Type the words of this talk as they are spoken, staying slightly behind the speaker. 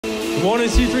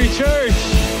1-2-3 Church.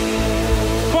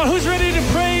 Come on, who's ready to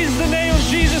praise the name of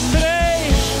Jesus today?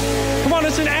 Come on,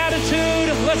 it's an attitude.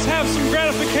 Let's have some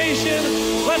gratification.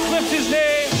 Let's lift his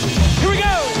name. Here we go.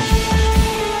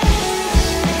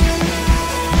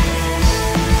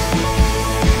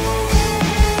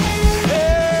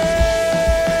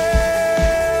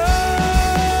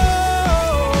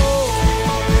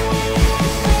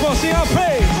 Come on, sing our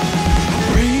praise. I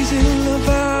praise in the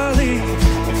valley.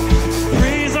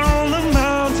 Praise on the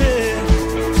mountain.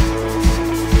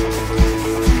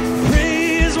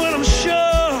 Praise when I'm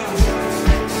sure.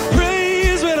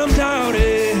 Praise when I'm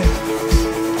doubted.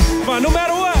 Come on, no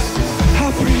matter what.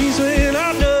 I praise when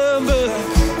outnumbered.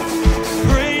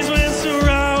 Praise when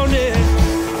surrounded.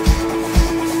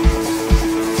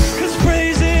 'Cause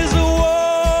praise is the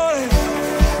water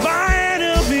my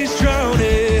enemies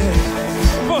drowning.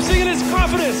 Come on, sing it as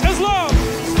confidence. As long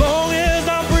as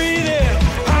I'm breathing,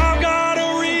 I've got a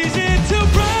reason to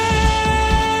praise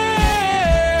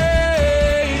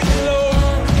the Lord.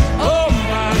 Oh,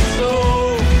 my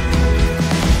soul.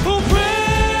 Oh,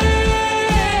 praise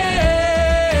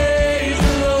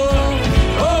the Lord.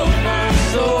 Oh, my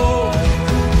soul.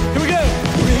 Here we go.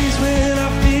 Praise when I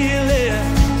feel it.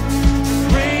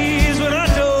 Praise when I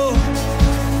don't.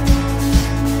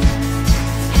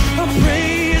 I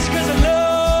praise 'cause I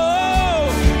know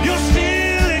you're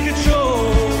still in control.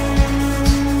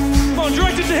 Come on,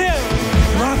 direct it to him.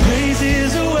 My praise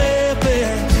is a weapon.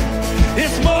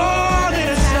 It's more than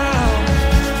a sound.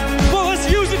 Well, let's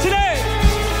use it today.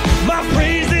 My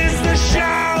praise is the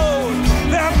shout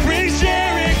that brings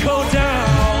Jericho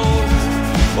down.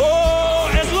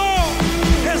 Oh, as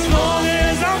long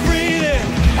as I'm breathing,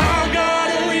 I've got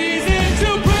a reason to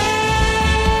praise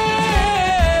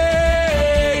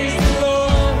the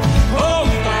Lord. Oh,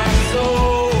 my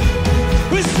soul.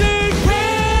 We sing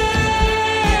praise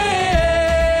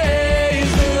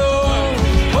the Lord.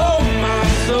 Oh, my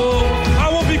soul. I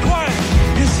won't be quiet.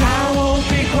 'Cause I won't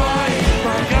be quiet.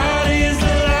 My God is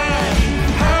alive.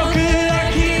 How could I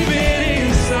keep it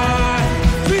inside?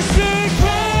 We sing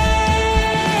praise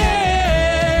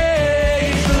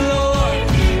the Lord.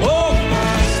 Oh,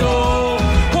 my soul.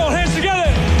 Come on, hands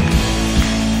together.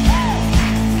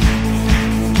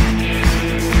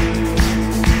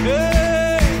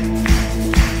 Hey.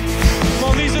 Come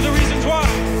on, these are the reasons why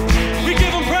we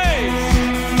give him praise.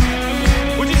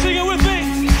 Would you sing it with me?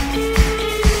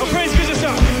 Oh, praise 'cause you're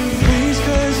sovereign. Praise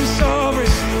 'cause you're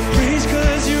sovereign. Praise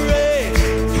 'cause you reign.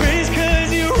 Praise 'cause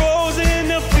you rose and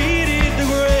defeated the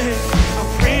grave. I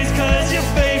praise 'cause you're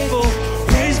faithful.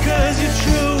 Praise 'cause you're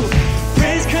true.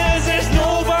 Praise 'cause there's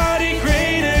nobody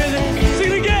greater than you.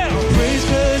 Sing it again. Praise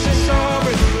 'cause you're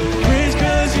sovereign. Praise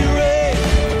 'cause you reign.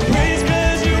 Praise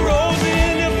 'cause you rose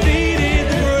and defeated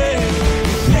the grave.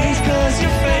 Praise 'cause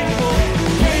you're faithful.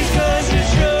 Praise 'cause you're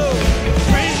true.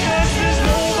 Praise 'cause there's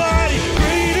nobody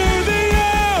greater than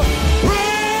you.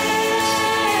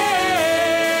 Praise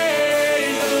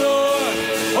the Lord.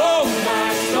 Oh, my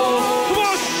soul. Come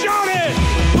on, shout it.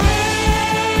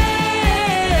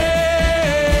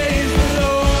 Praise the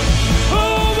Lord.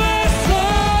 Oh, my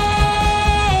soul.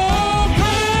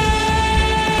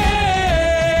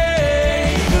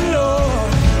 Praise the Lord.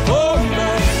 Oh,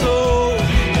 my soul.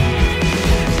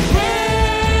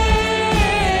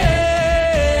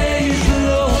 Praise the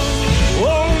Lord.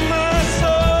 Oh, my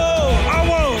soul. I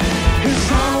won't, 'cause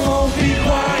I won't be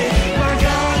quiet. My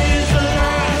God is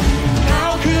alive.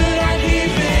 How could I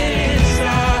keep it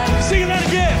inside? Sing that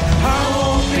again. I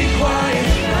won't be quiet.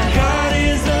 My God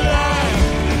is alive.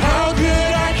 How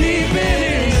could I keep it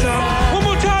inside? One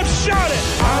more time, shout it.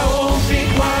 I won't be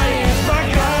quiet. My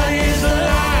God is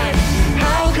alive.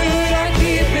 How could I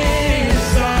keep it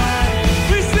inside?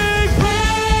 We sing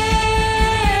praise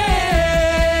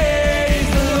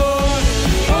the Lord.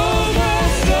 Oh, my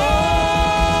soul.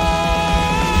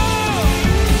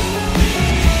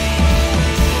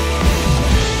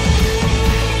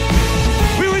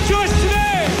 We rejoice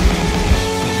today.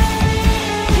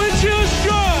 We choose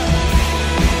joy.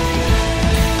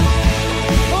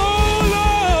 Oh,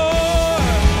 Lord.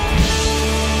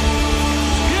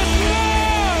 Yes,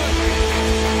 Lord.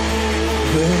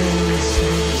 This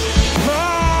is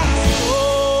my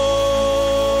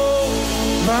soul,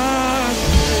 my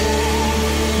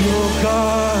Savior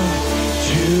God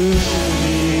to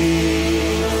me.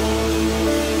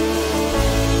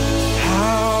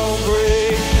 How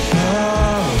great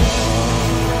thou art.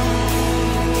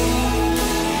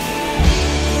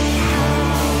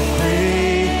 How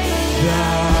great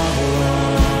thou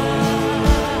art.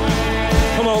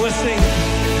 Come on, let's sing.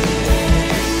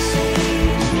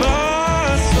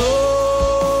 My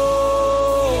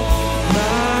soul,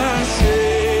 my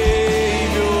Savior.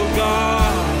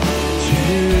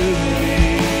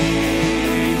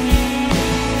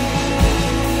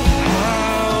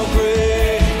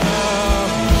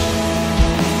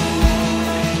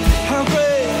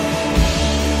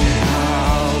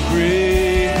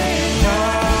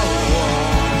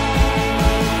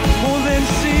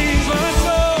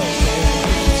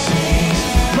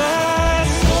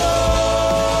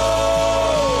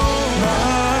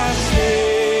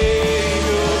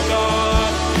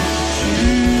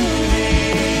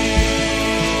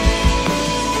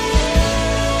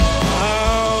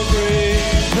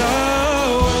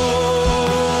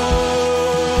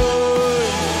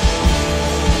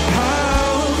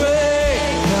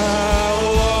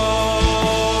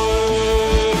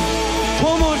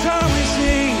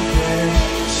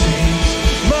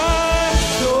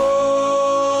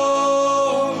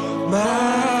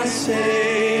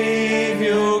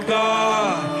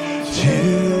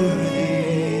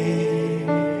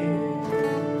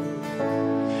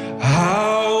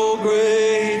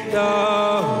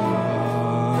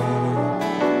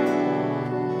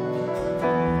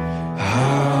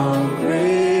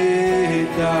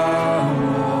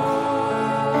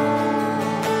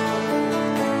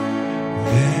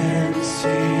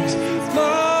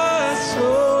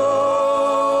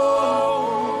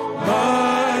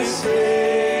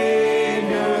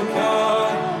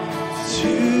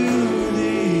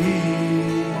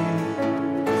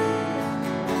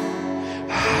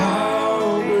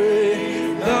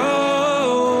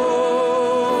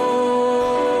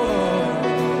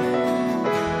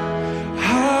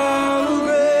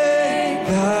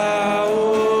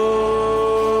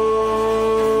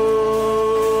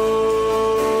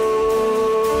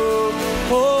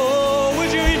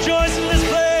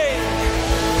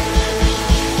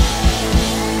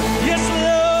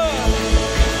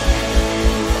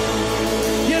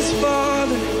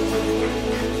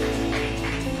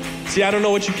 See, I don't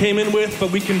know what you came in with,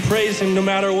 but we can praise him no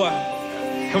matter what.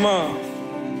 Come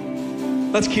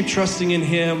on. Let's keep trusting in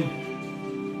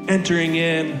him, entering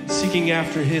in, seeking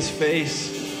after his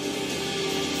face.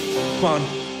 Come on.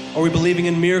 Are we believing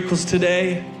in miracles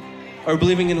today? Are we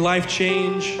believing in life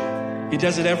change? He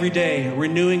does it every day. A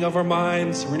renewing of our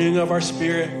minds, a renewing of our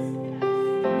spirit.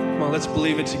 Come on, let's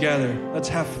believe it together. Let's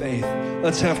have faith.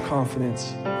 Let's have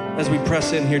confidence as we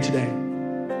press in here today.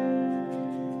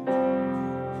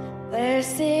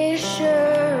 Blessed assurance,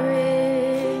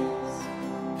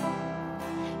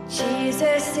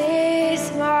 Jesus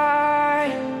is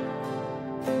mine.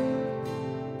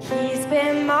 He's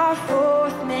been my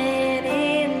fourth man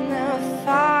in the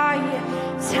fire,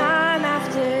 time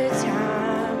after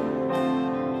time.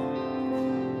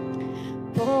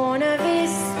 Born of his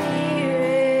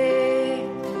spirit,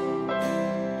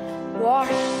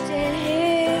 washed in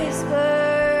his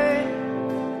blood,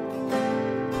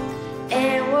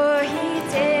 and what he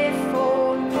did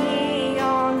for me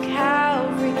on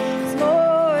Calvary is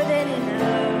more than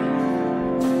enough.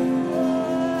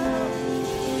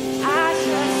 I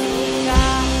trust in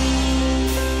God,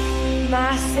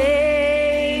 my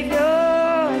Savior,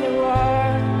 the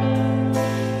one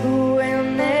who will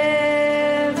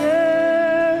never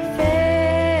fail.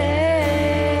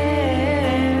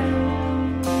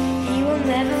 He will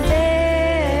never fail.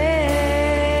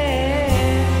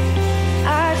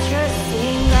 I trust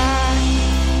in God,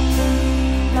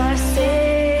 my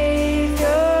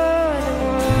Savior, the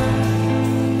one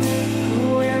who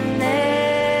will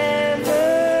never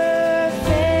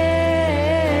fail.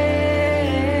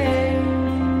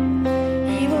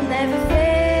 He will never fail.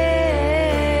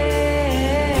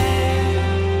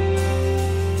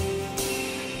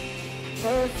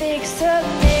 Perfect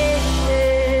submission,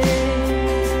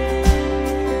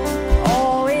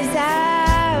 always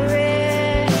at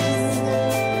rest.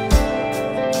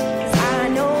 'Cause I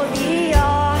know the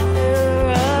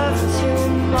author of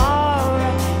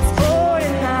tomorrow is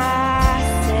ordering my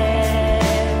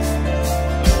steps.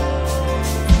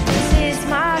 This is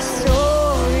my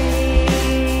story,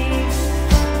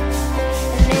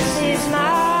 and this is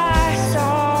my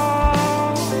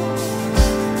song,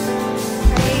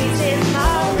 praising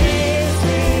my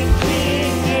risen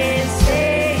King and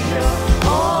Savior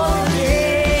all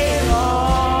day long.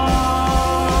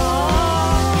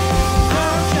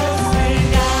 I'm trusting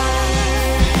God,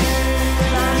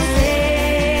 my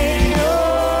Savior,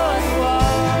 the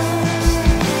one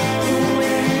who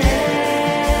will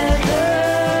never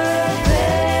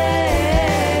fail.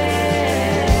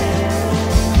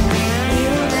 He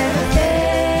will never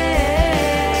fail.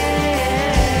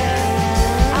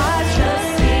 I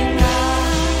trust in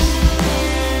God,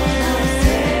 my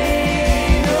Savior,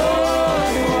 the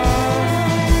one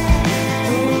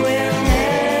who will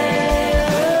never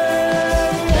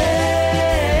fail.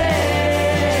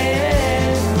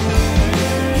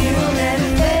 He will never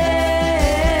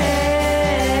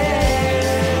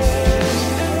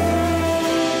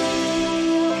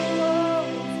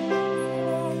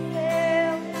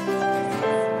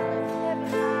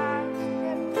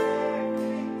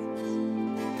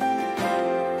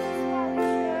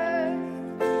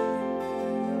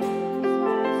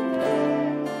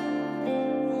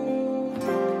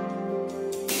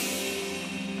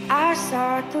I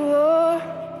sought the Lord,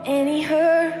 and he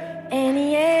heard, and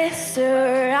he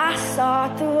answered. I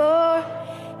sought the Lord,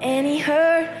 and he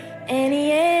heard, and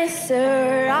he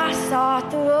answered. I sought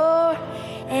the Lord,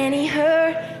 and he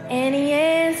heard, and he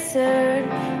answered.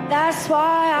 That's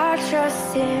why I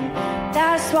trust him.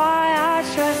 That's why I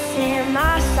trust him.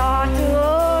 I sought the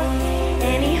Lord,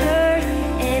 and he heard,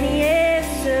 and he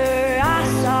answered. I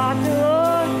sought the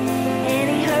Lord, and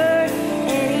he heard,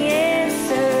 and he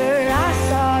answered. I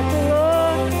sought the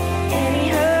Lord, and he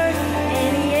heard,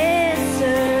 and he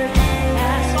answered.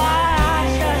 That's why I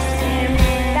trust him.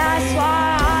 That's why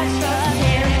I trust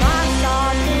him. I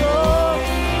sought the Lord,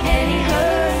 and he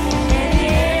heard, and he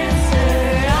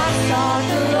answered. I sought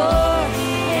the Lord,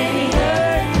 and he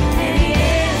heard, and he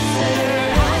answered.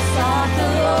 I sought the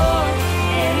Lord,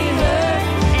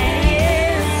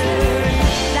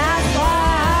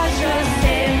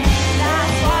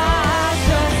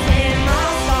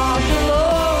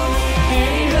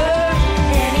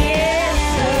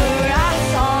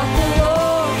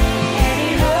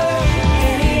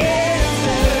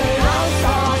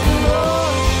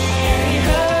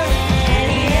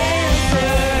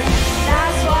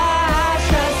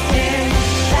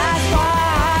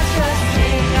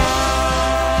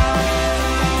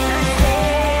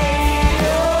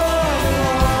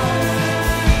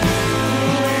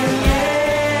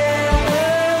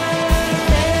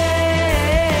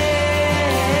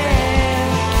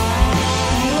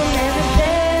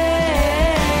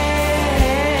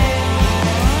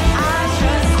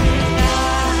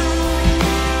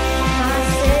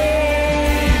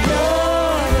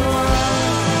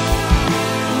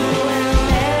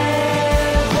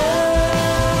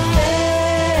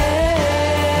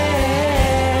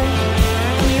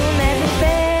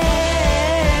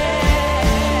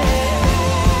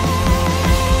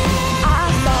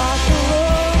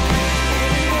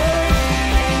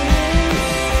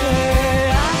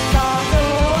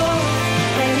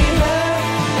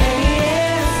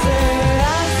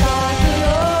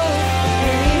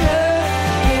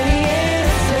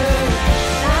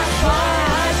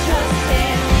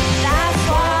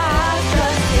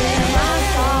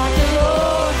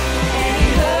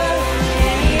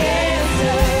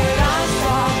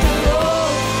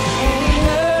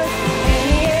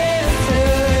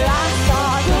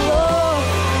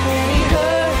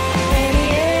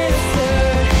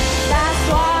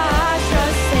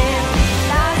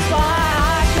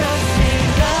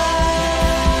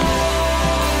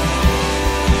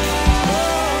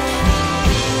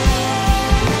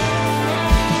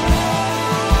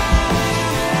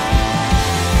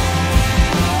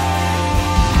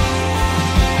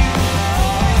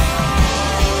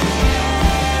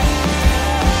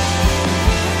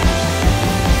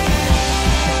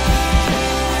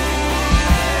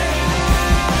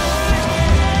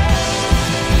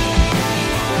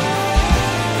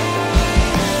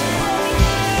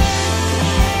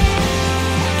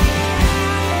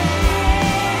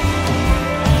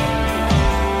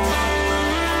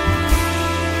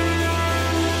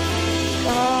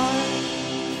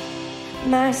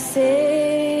 my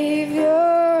Savior,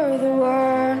 the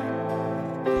one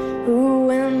who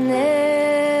will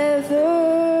never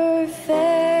fail.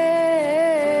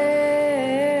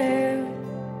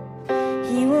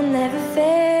 He will never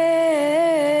fail.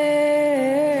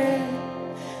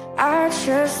 I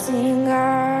trust in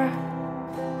God,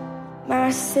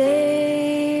 my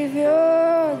Savior,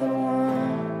 the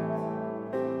one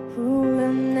who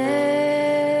will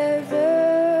never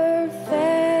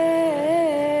fail.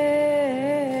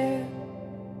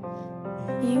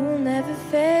 He will never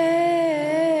fail.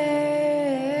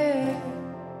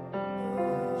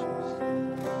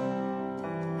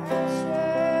 I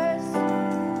trust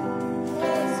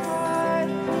His heart,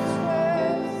 I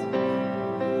trust.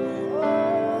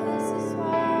 Oh, this is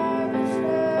why I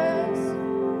trust.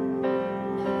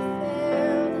 Never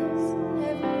failed us,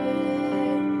 never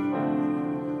will,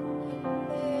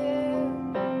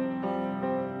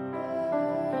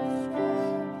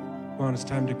 Come on, it's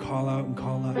time to call out and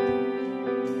call up.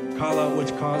 Call out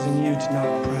what's causing you to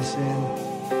not press in.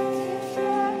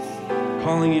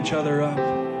 Calling each other up,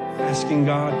 asking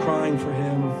God, crying for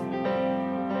Him.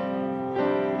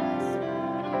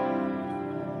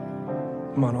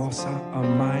 Come on, all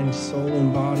mind, soul,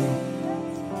 and body.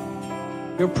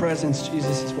 Your presence,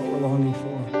 Jesus, is what we're longing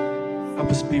for. Help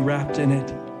us be wrapped in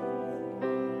it.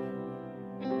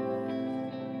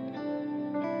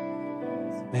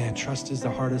 Man, trust is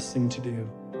the hardest thing to do.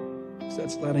 So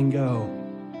that's letting go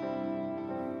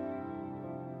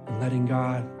and letting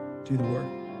God do the work.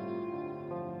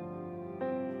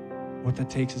 What that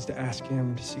takes is to ask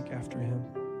Him, to seek after Him,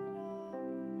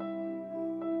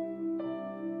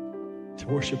 to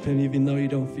worship Him even though you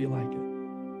don't feel like it,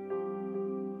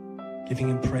 giving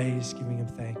Him praise, giving Him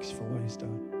thanks for what He's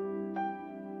done,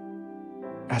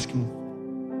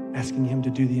 asking Him to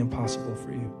do the impossible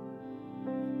for you.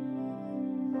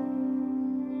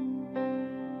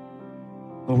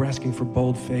 Lord, we're asking for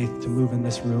bold faith to move in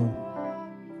this room.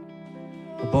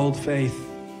 A bold faith,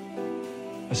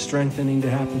 a strengthening to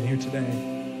happen here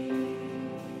today.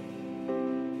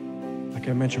 Like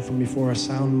I mentioned from before, a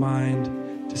sound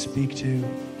mind to speak to.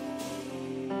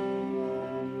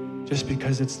 Just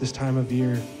because it's this time of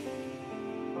year,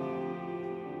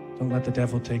 don't let the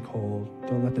devil take hold.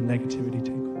 Don't let the negativity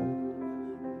take hold.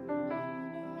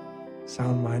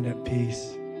 Sound mind at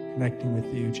peace, connecting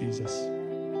with you, Jesus.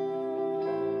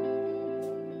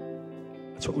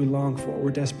 That's what we long for.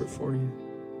 We're desperate for you.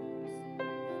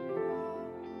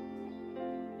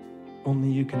 Only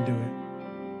you can do it.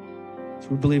 So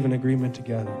we believe in agreement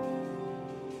together.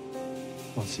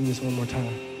 I'll sing this one more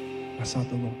time. I sought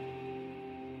the Lord.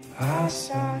 I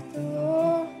sought the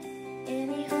Lord,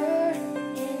 and He heard,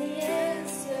 and He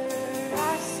answered.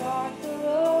 I sought the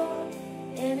Lord,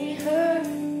 and He heard,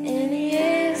 and He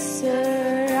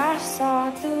answered. I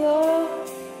sought the Lord,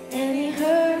 and He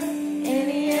heard,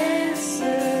 and He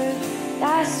answered.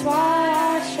 That's why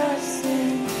I trust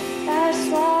Him. That's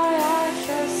why I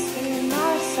trust Him.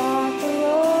 I sought the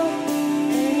Lord,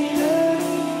 and He heard,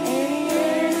 and He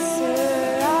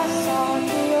answered. I sought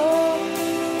the Lord,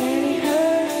 and He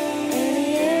heard, and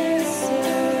He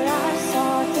answered. I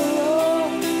sought the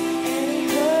Lord, and He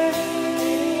heard,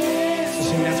 and He answered. So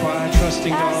sing, that's why I trust in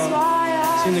That's God. why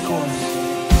I Sing the trust chorus.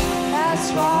 Him. That's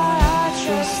why I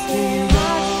trust Him. I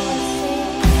trust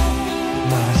Him.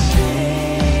 My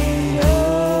Savior,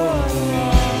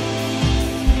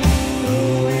 Who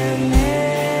will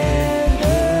never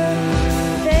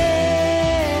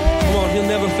fail. come on, He'll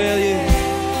never fail you.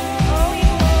 Oh, He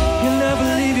won't. He'll never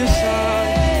leave your side.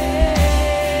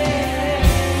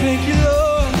 Thank you,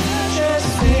 Lord.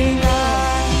 Trust in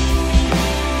God,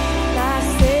 my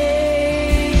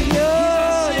Savior,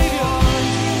 Savior,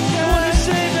 the one who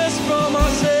saved us from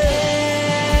our sin.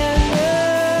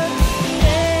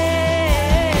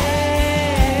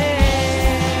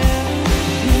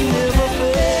 He never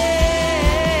fails.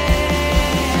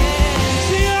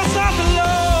 Sing, I sought the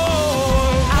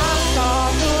Lord. I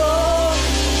sought the Lord,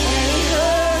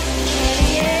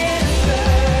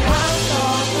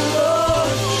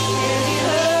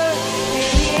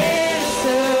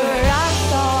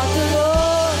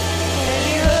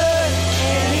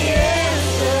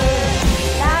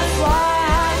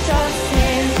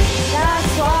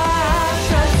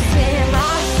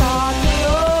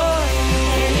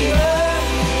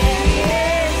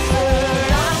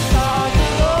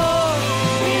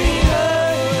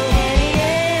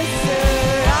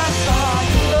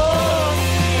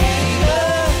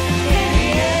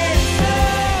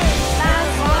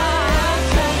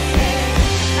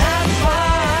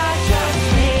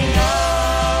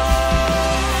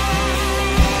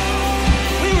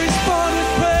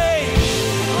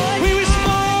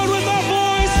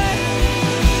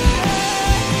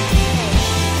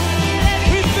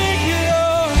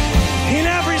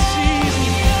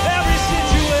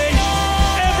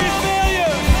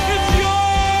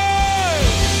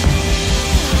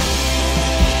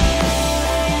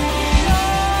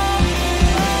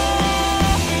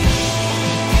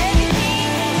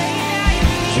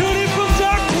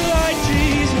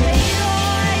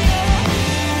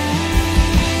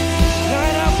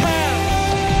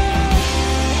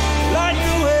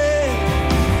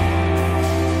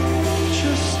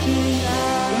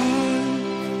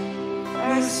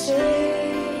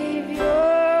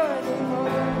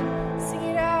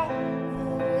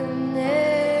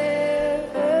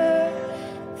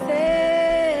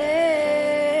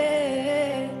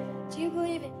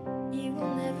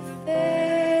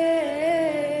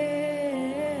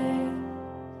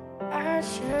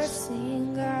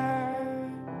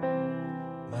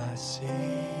 my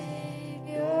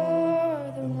Savior,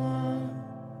 the one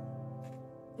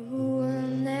who will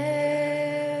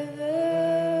never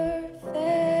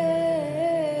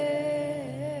fail.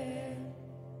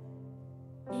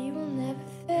 He will never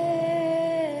fail.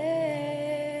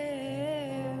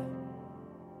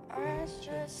 I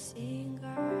trust in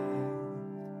God.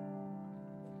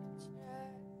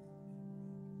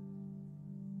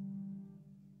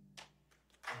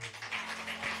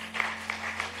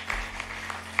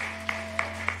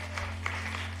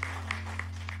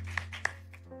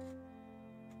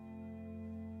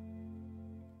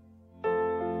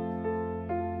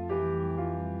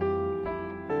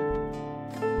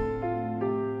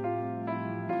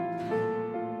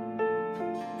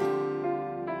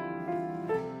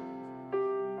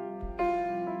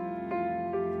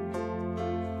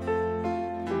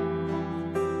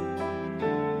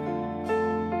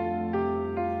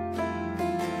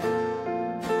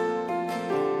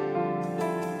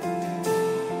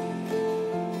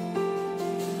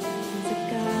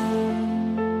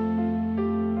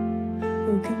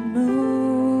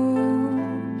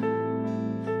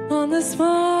 The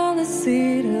smallest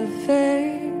seed of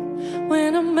faith,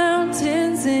 when a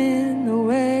mountain's in the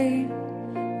way,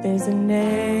 there's a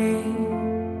name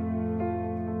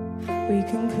we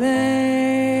can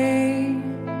claim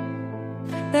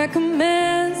that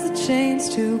commands the chains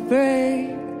to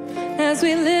break as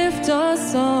we lift our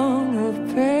song of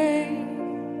praise.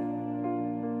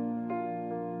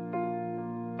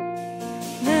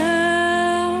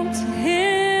 Now to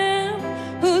Him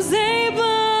who's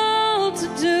able to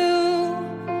do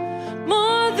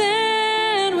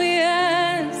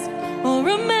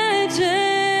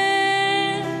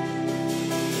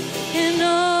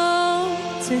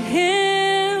to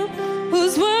Him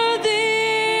who's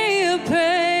worthy of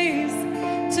praise,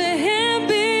 to Him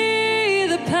be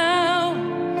the power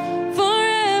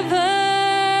forever.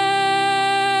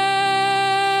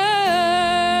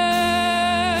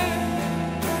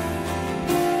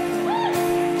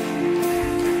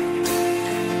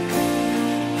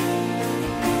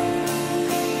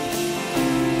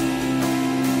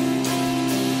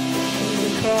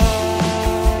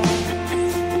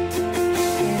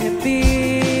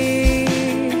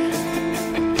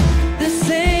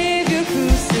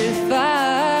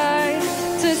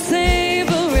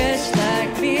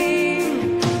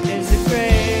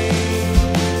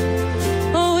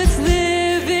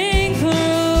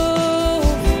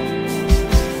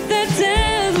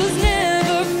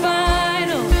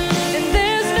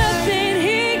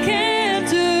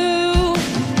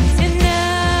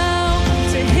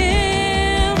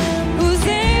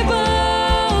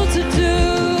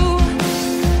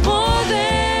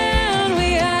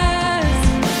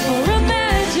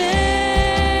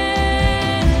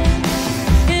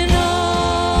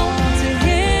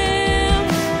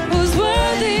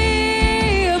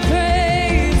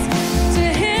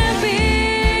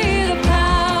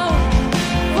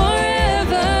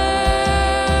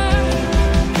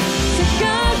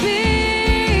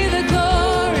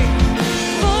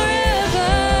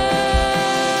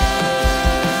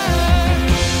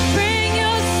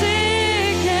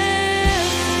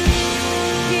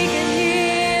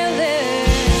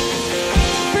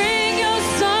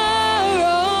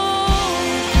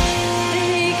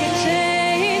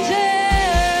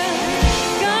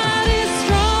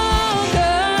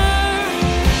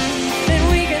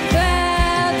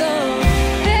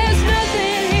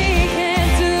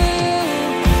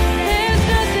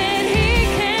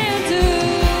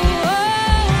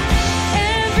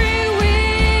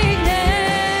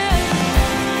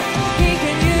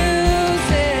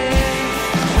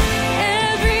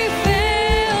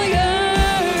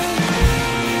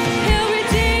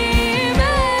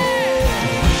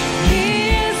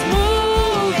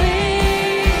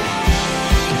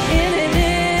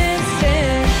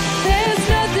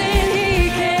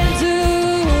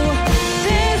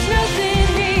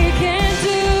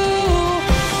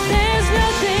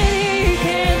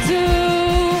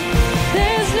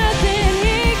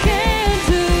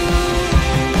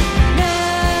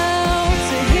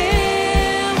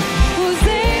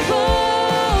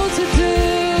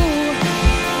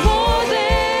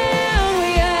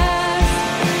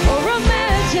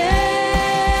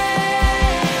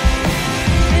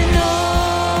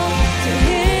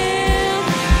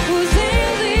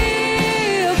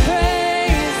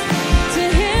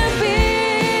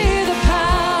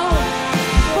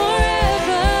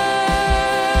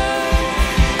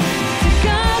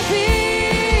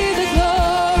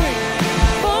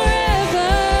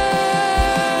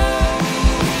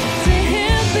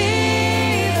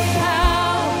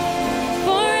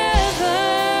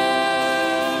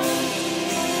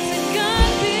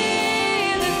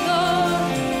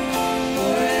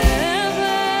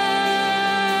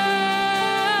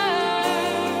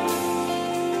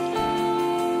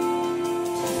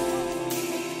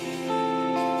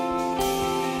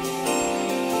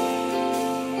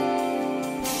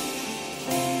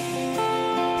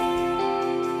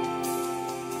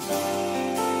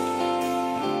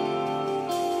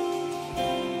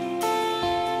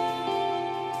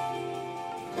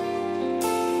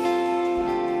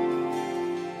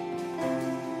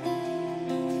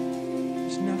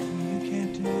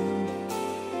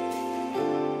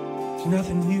 There's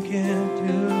nothing you can't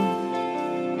do.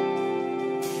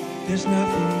 There's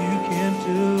nothing you can't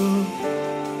do.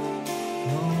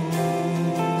 No,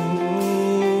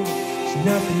 there's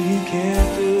nothing you can't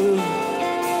do.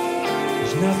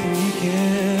 There's nothing you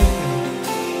can't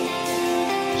do.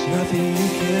 There's nothing you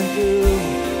can't do.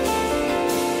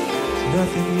 There's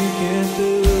nothing you can't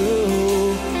do.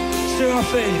 Stir our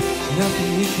faith. There's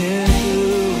nothing you can't do.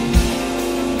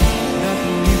 There's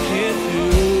nothing you can't do.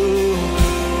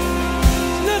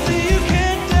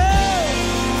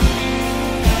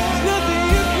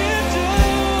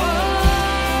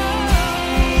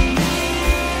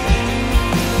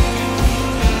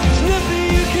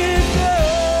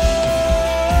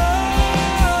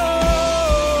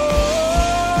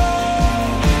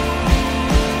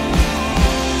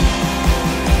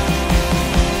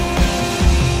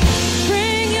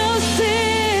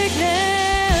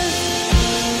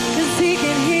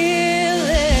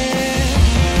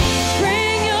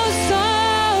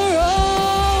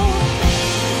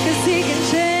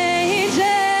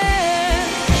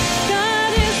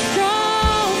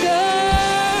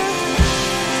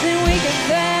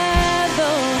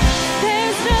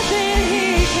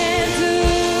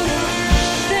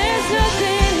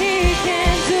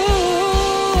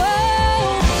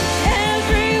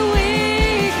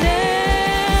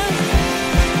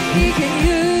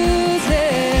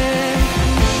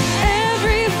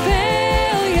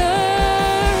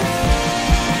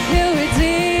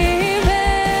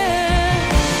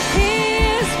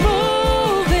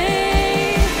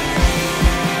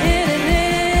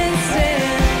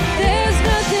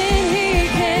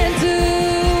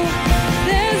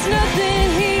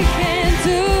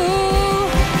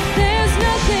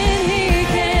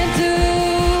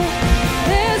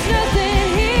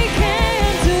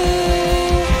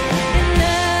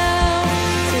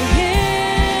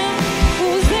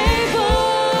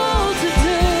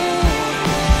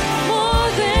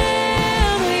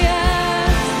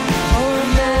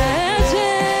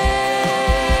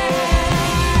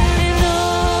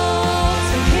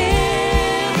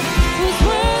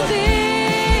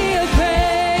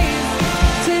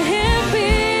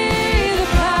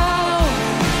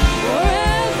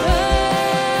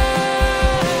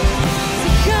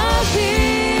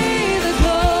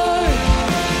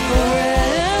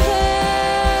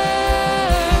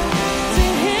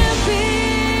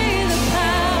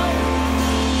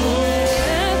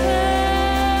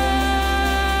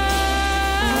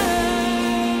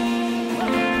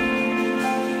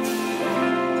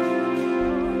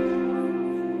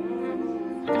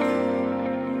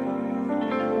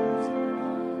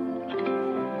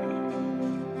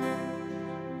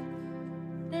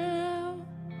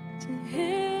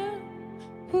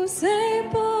 Who's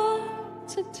able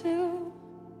to do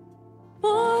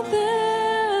more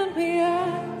than we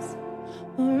ask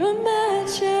or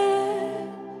imagine,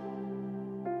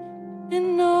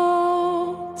 and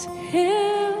all to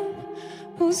Him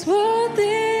who's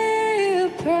worthy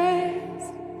of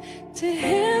praise. To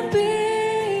Him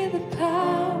be the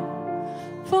power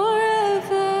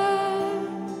forever.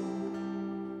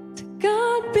 To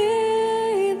God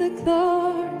be the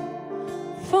glory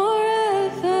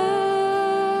forever.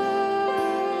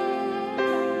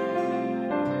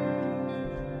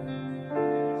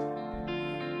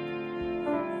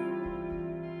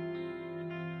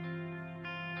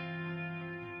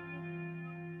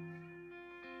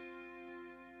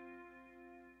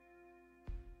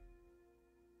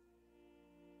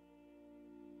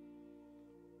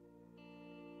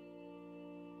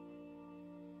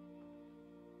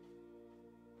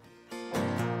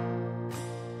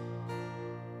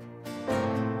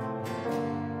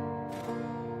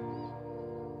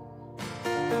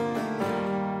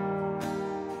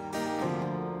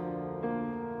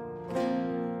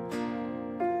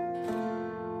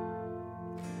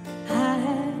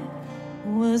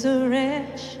 Was a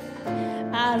wretch,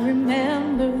 I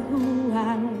remember who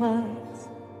I was.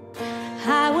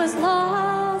 I was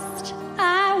lost,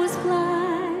 I was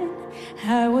blind,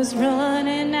 I was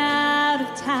running out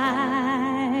of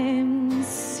time.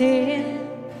 Sin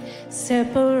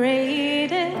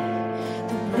separated,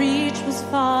 the reach was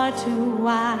far too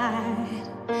wide.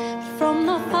 From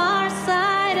the far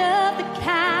side of the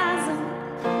chasm,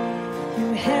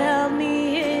 you held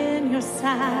me in your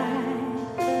sight.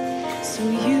 So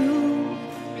you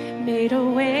made a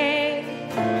way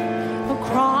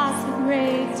across the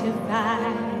great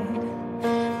divide,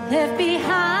 left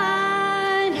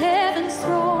behind heaven's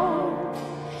throne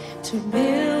to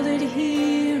build it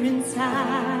here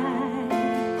inside.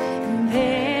 And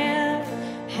there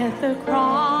at the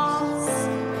cross,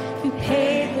 you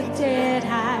paid the debt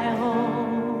I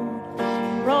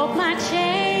owed, broke my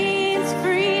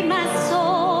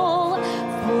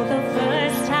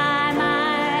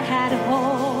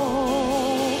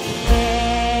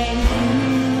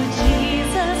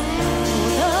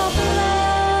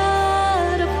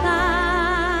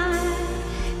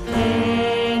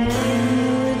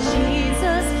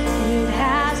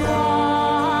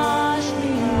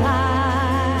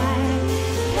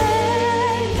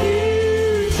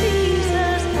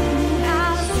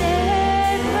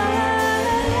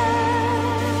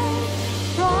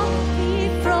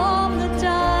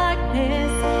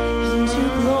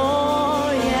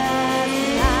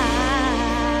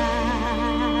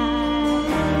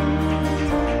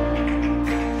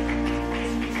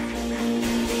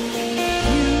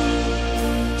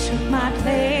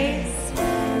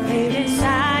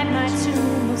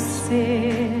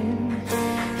sin.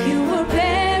 You were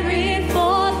buried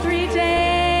for 3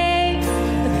 days,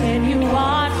 but then you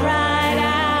walked right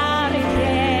out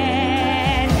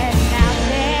again. And now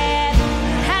death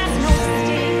has no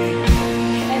sting,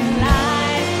 and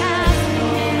life has no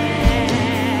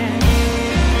end.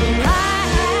 For I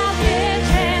have been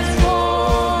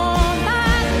transformed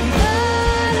by the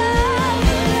blood of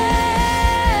the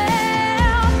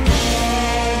Lamb.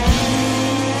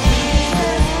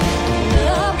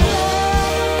 The blood of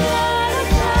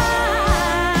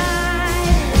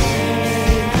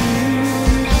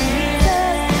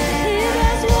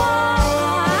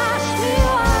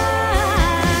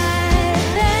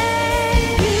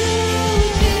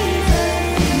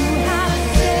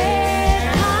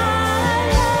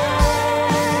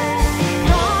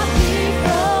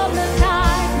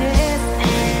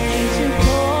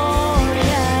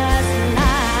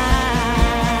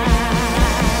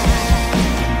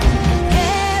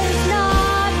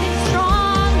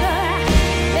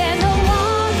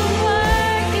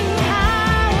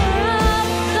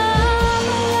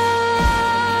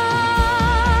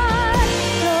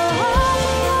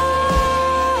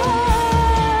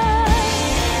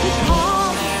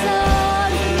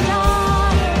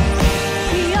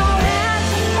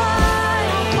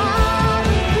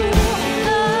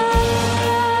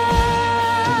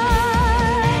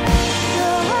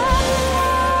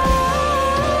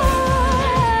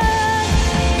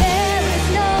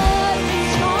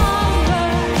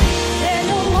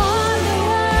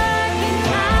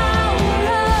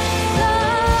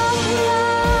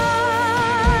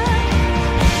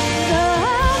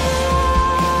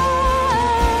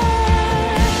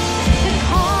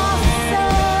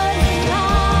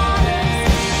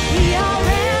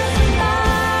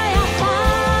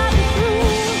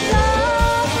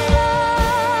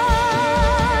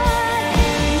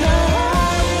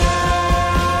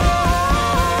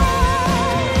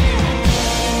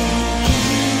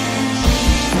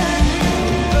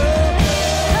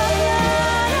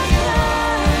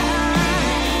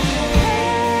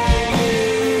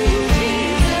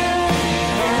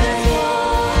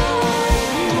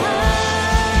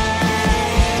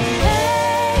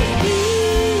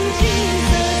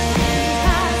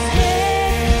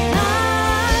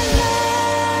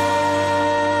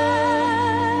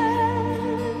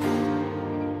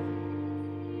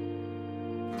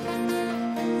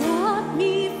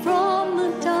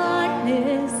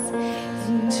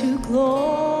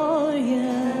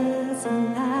glorious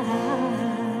light.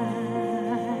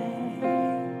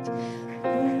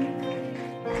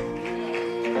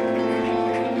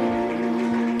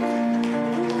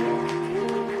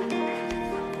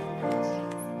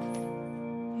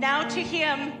 Now to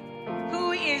him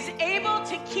who is able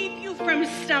to keep you from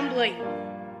stumbling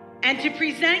and to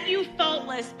present you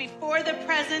faultless before the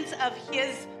presence of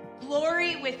his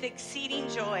glory with exceeding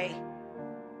joy.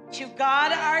 To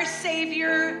God our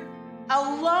Savior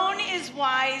alone is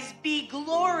wise, be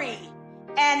glory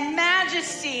and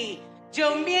majesty,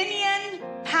 dominion,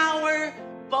 power,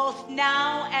 both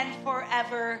now and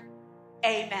forever.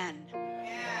 Amen.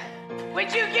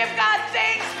 Would you give God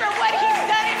thanks for what he's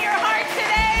done in your heart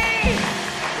today?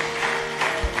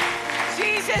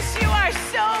 Jesus, you are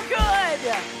so good.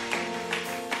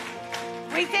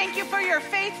 We thank you for your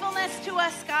faithfulness to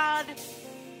us, God,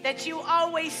 that you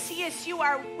always see us, you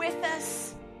are with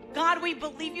us. God, we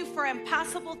believe you for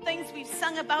impossible things. We've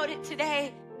sung about it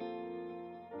today.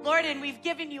 Lord, and we've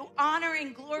given you honor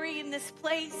and glory in this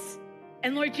place.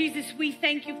 And Lord Jesus, we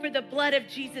thank you for the blood of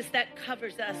Jesus that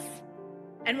covers us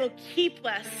and will keep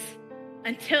us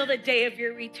until the day of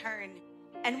your return.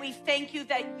 And we thank you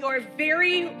that your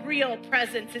very real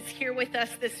presence is here with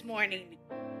us this morning.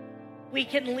 We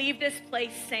can leave this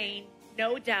place saying,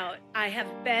 no doubt, I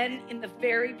have been in the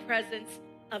very presence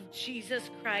of Jesus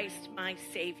Christ, my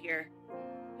Savior.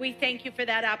 We thank you for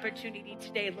that opportunity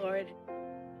today, Lord.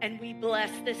 And we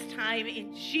bless this time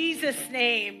in Jesus'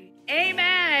 name.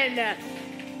 Amen.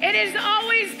 It is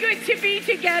always good to be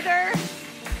together.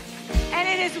 And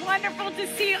it is wonderful to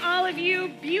see all of you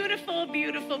beautiful,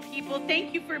 beautiful people.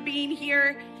 Thank you for being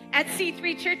here at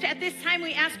C3 Church. At this time,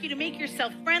 we ask you to make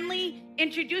yourself friendly.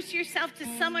 Introduce yourself to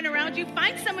someone around you.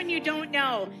 Find someone you don't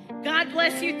know. God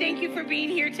bless you. Thank you for being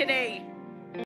here today.